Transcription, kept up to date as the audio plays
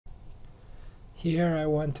Here I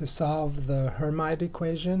want to solve the Hermite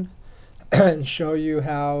equation and show you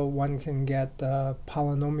how one can get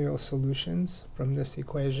polynomial solutions from this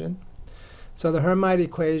equation. So the Hermite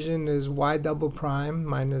equation is y double prime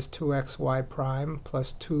minus 2xy prime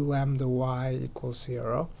plus 2 lambda y equals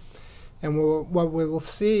 0. And what we'll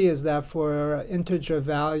see is that for integer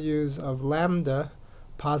values of lambda,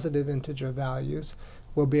 positive integer values,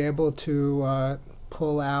 we'll be able to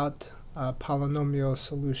pull out polynomial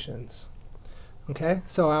solutions. Okay,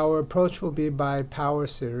 so our approach will be by power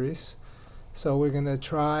series. So we're going to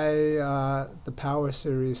try the power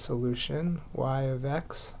series solution, y of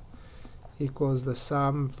x equals the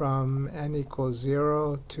sum from n equals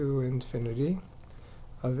 0 to infinity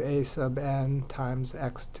of a sub n times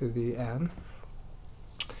x to the n.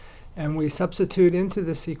 And we substitute into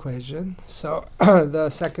this equation. So the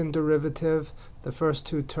second derivative, the first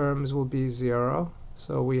two terms will be 0.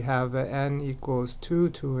 So we have n equals 2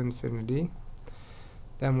 to infinity.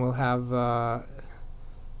 Then we'll have an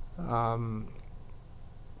n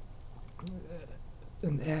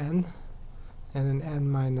and an n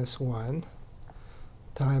minus 1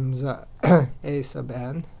 times a sub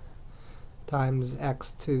n times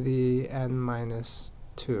x to the n minus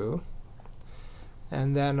 2.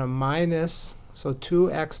 And then a minus, so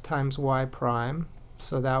 2x times y prime.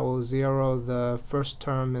 So that will zero the first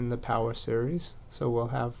term in the power series. So we'll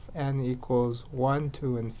have n equals 1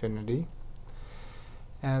 to infinity.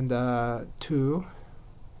 And 2,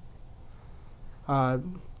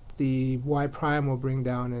 the y prime will bring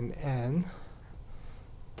down an n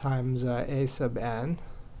times a sub n,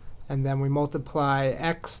 and then we multiply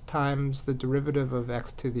x times the derivative of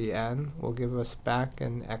x to the n will give us back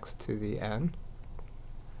an x to the n.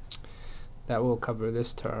 That will cover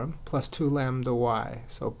this term, plus 2 lambda y,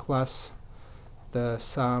 so plus the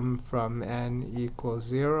sum from n equals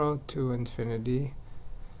 0 to infinity,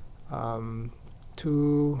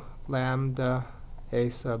 2 lambda a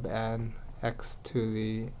sub n x to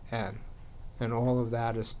the n, and all of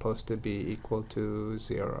that is supposed to be equal to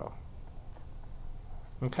 0.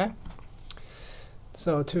 Okay,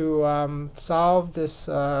 so to solve this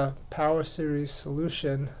power series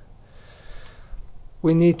solution,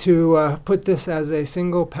 we need to put this as a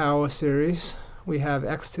single power series. We have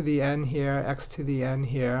x to the n here, x to the n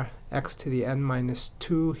here, x to the n minus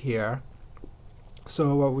 2 here.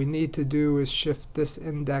 So what we need to do is shift this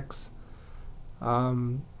index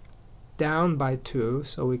down by 2,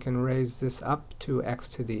 so we can raise this up to x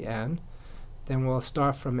to the n. Then we'll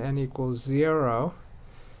start from n equals 0.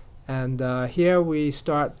 And here we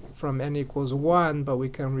start from n equals 1, but we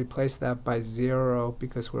can replace that by 0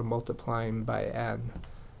 because we're multiplying by n.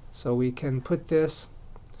 So we can put this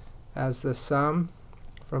as the sum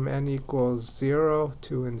from n equals 0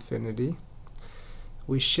 to infinity.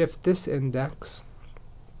 We shift this index.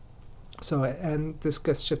 So n, this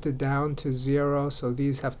gets shifted down to 0, so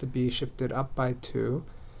these have to be shifted up by 2.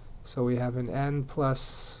 So we have an n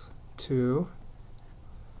plus 2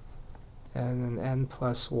 and an n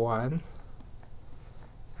plus 1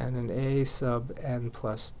 and an a sub n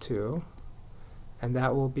plus 2. And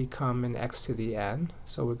that will become an x to the n.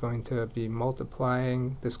 So we're going to be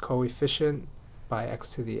multiplying this coefficient by x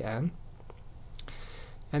to the n.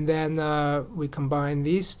 And then we combine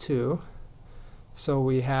these two. So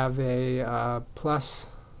we have a plus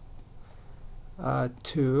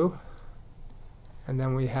 2, and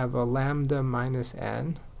then we have a lambda minus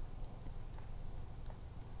n.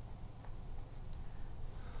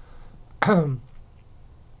 And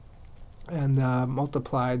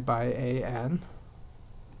multiplied by an.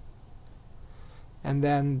 And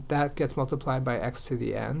then that gets multiplied by x to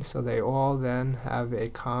the n. So they all then have a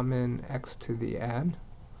common x to the n.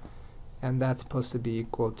 And that's supposed to be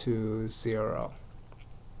equal to 0.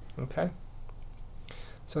 Okay,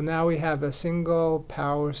 so now we have a single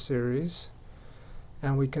power series,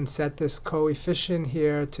 and we can set this coefficient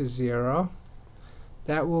here to 0.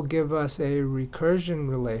 That will give us a recursion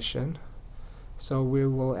relation. So we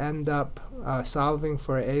will end up solving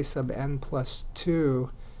for a sub n plus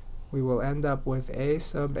 2. We will end up with a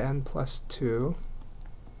sub n plus 2.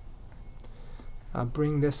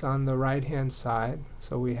 Bring this on the right hand side.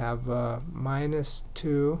 So we have minus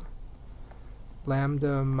 2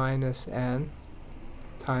 lambda minus n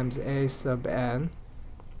times a sub n,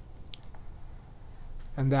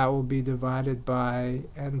 and that will be divided by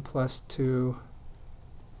n plus 2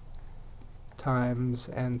 times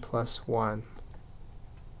n plus 1.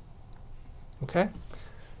 Okay,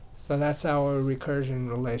 so that's our recursion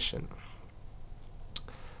relation.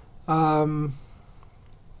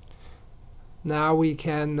 Now we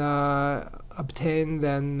can obtain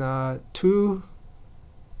then two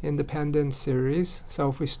independent series. So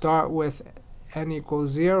if we start with n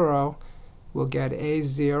equals 0, we'll get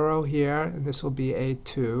a0 here, and this will be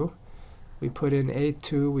a2. We put in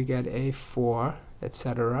a2, we get a4,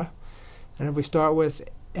 etc. And if we start with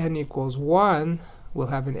n equals 1, we'll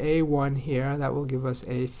have an a1 here, that will give us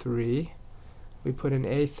a3. We put an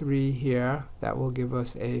a3 here, that will give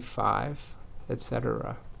us a5,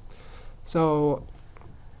 etc. So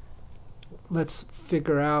let's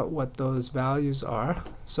figure out what those values are.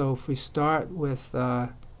 So if we start with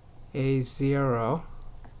a0,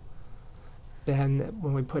 then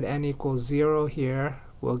when we put n equals 0 here,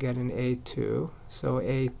 we'll get an a2. So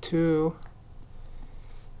a2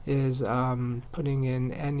 is putting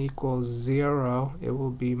in n equals 0, it will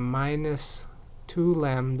be minus 2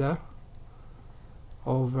 lambda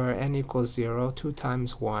over n equals 0, 2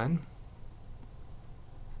 times 1,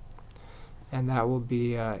 and that will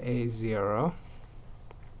be a0.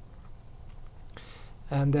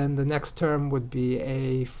 And then the next term would be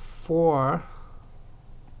a4,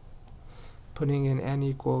 putting in n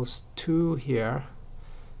equals 2 here,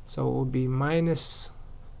 so it will be minus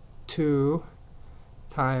 2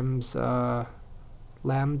 times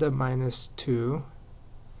lambda minus 2,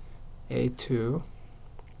 a2.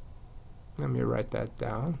 Let me write that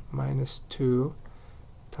down. Minus 2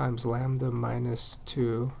 times lambda minus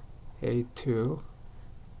 2, a2,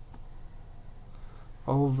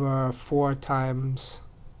 over 4 times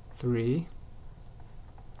 3.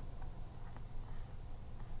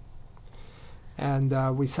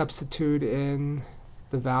 And we substitute in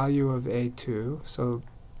the value of a2, so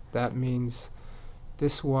that means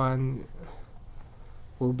this one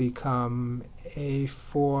will become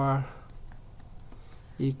a4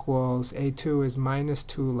 equals, a2 is minus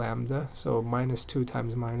 2 lambda, so minus 2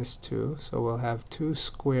 times minus 2, so we'll have 2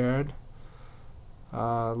 squared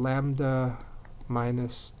lambda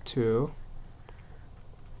minus 2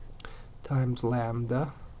 times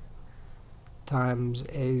lambda times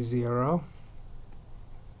a0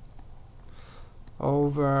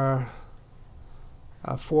 over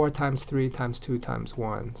 4 times 3 times 2 times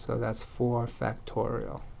 1, so that's 4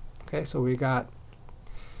 factorial. Okay, so we got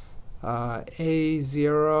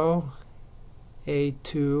a0,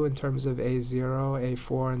 a2 in terms of a0,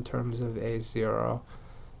 a4 in terms of a0,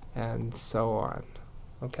 and so on.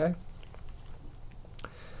 Okay,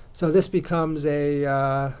 so this becomes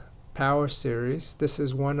a power series. This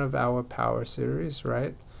is one of our power series,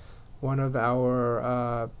 right? One of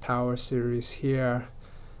our power series here.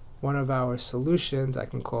 One of our solutions, I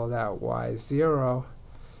can call that y0,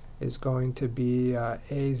 is going to be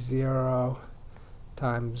a0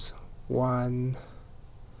 times 1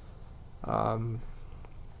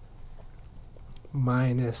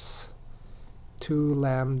 minus 2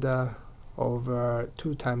 lambda over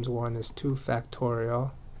 2 times 1 is 2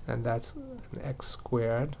 factorial, and that's an x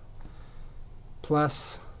squared,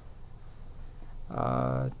 plus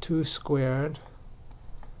 2 squared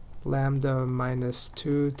lambda minus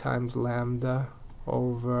 2 times lambda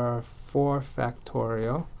over 4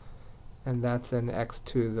 factorial, and that's an x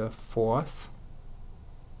to the 4th,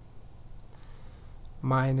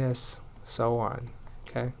 minus so on.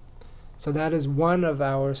 Okay, so that is one of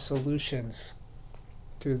our solutions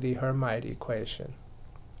to the Hermite equation.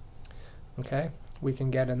 Okay, we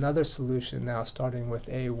can get another solution now starting with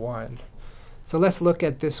a1. So let's look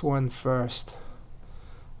at this one first.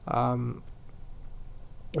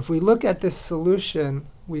 If we look at this solution,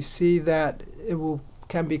 we see that it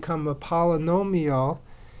can become a polynomial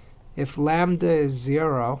if lambda is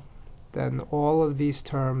 0, then all of these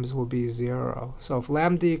terms will be 0. So if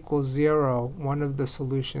lambda equals 0, one of the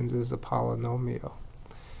solutions is a polynomial.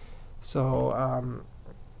 So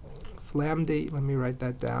if lambda, let me write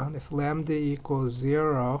that down. If lambda equals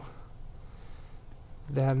 0,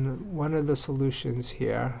 then one of the solutions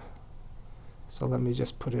here, so let me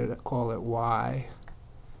just call it y,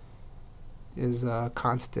 is a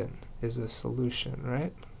constant, is a solution,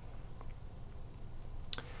 right?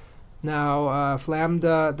 Now if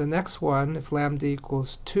lambda, the next one, if lambda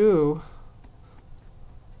equals 2,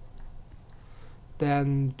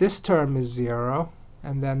 then this term is 0,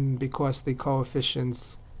 and then because the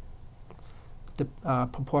coefficients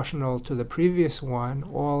proportional to the previous one,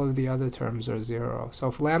 all of the other terms are 0. So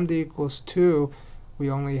if lambda equals 2, we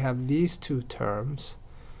only have these two terms.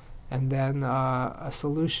 And then a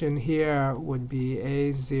solution here would be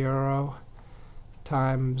a0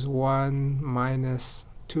 times 1 minus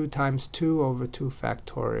 2 times 2 over 2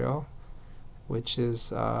 factorial, which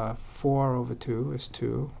is 4 over 2 is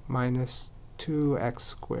 2, minus 2x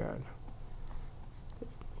squared.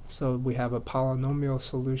 So we have a polynomial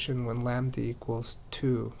solution when lambda equals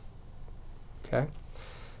 2. Okay?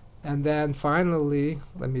 And then finally,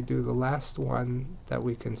 let me do the last one that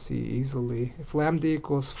we can see easily. If lambda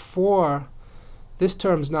equals 4, this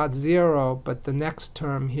term's not 0, but the next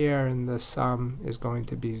term here in the sum is going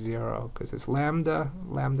to be 0, because it's lambda,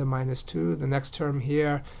 lambda minus 2. The next term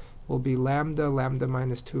here will be lambda, lambda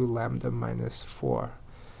minus 2, lambda minus 4.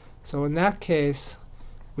 So in that case,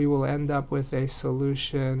 we will end up with a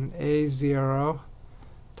solution a0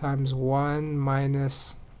 times 1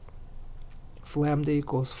 minus, if lambda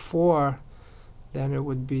equals 4, then it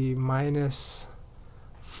would be minus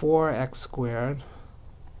 4x squared.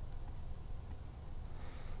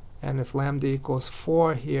 And if lambda equals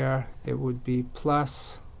 4 here, it would be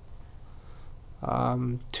plus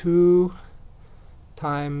 2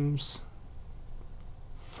 times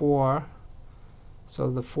 4.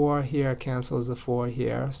 So the 4 here cancels the 4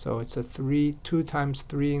 here. So it's a 2 times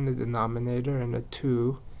 3 in the denominator and a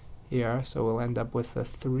 2 here. So we'll end up with a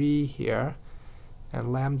 3 here.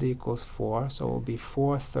 And lambda equals 4. So it will be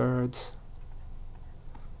 4/3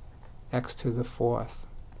 x to the 4th.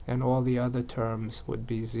 And all the other terms would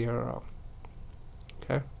be 0.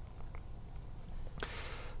 Okay?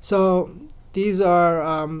 So these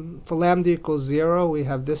are, for lambda equals 0, we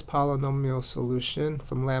have this polynomial solution.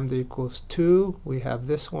 From lambda equals 2, we have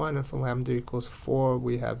this one. And for lambda equals 4,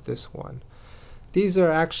 we have this one. These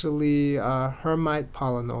are actually Hermite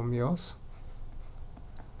polynomials.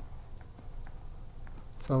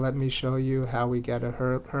 So let me show you how we get a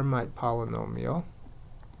Hermite polynomial.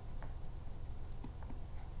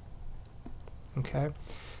 Okay,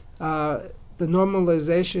 the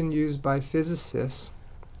normalization used by physicists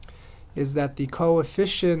is that the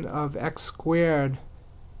coefficient of x squared,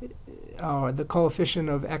 or the coefficient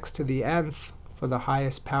of x to the nth for the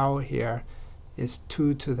highest power here, is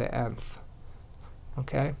 2 to the nth.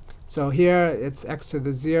 Okay, so here it's x to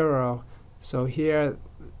the 0. So here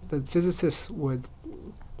the physicists would,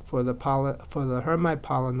 for the Hermite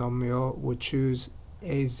polynomial, would choose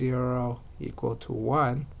a0 equal to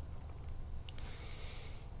 1.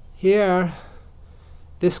 Here,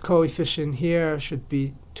 this coefficient here should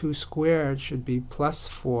be 2 squared, should be plus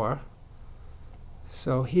 4.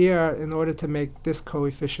 So here, in order to make this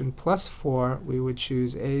coefficient plus 4, we would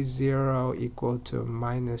choose a0 equal to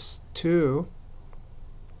minus 2.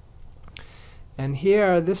 And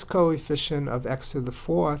here, this coefficient of x to the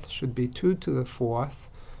 4th should be 2 to the 4th,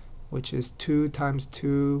 which is 2 times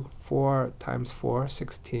 2, 4 times 4,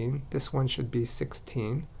 16. This one should be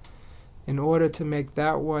 16. In order to make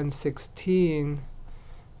that one 16,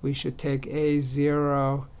 we should take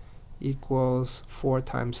a0 equals 4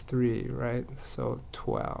 times 3, right? So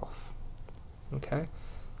 12. Okay?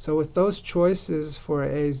 So with those choices for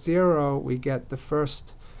a0, we get the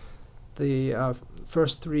first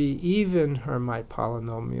 3 even Hermite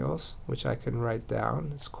polynomials, which I can write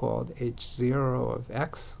down. It's called h0 of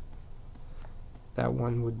x. That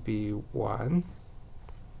one would be 1.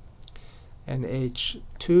 And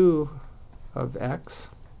h2 of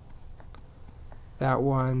x, that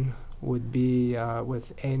one would be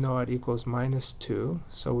with a0 equals minus 2.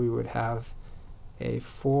 So we would have a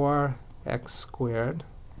 4x squared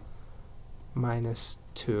minus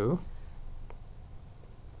 2.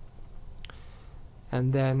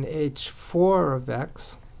 And then h4 of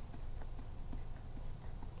x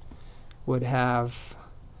would have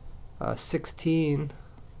 16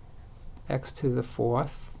 x to the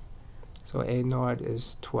 4th. So a0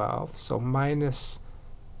 is 12. So minus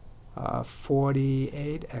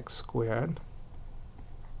 48x squared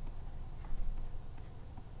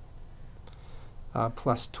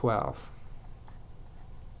plus 12.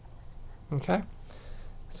 Okay?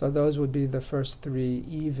 So those would be the first 3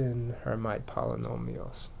 even Hermite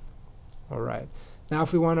polynomials. All right. Now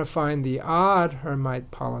if we want to find the odd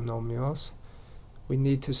Hermite polynomials, we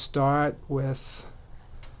need to start with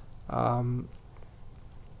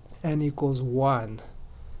n equals 1,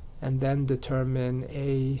 and then determine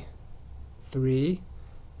a3,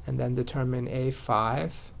 and then determine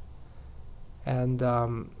a5, and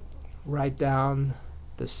write down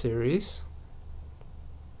the series,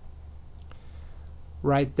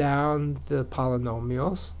 write down the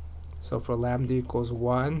polynomials. So for lambda equals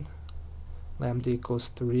 1, lambda equals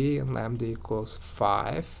 3, and lambda equals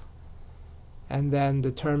 5, and then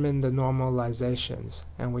determine the normalizations,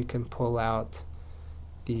 and we can pull out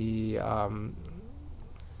the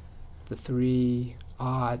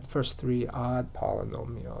first three odd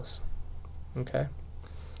polynomials. Okay,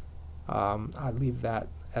 I'll leave that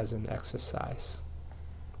as an exercise.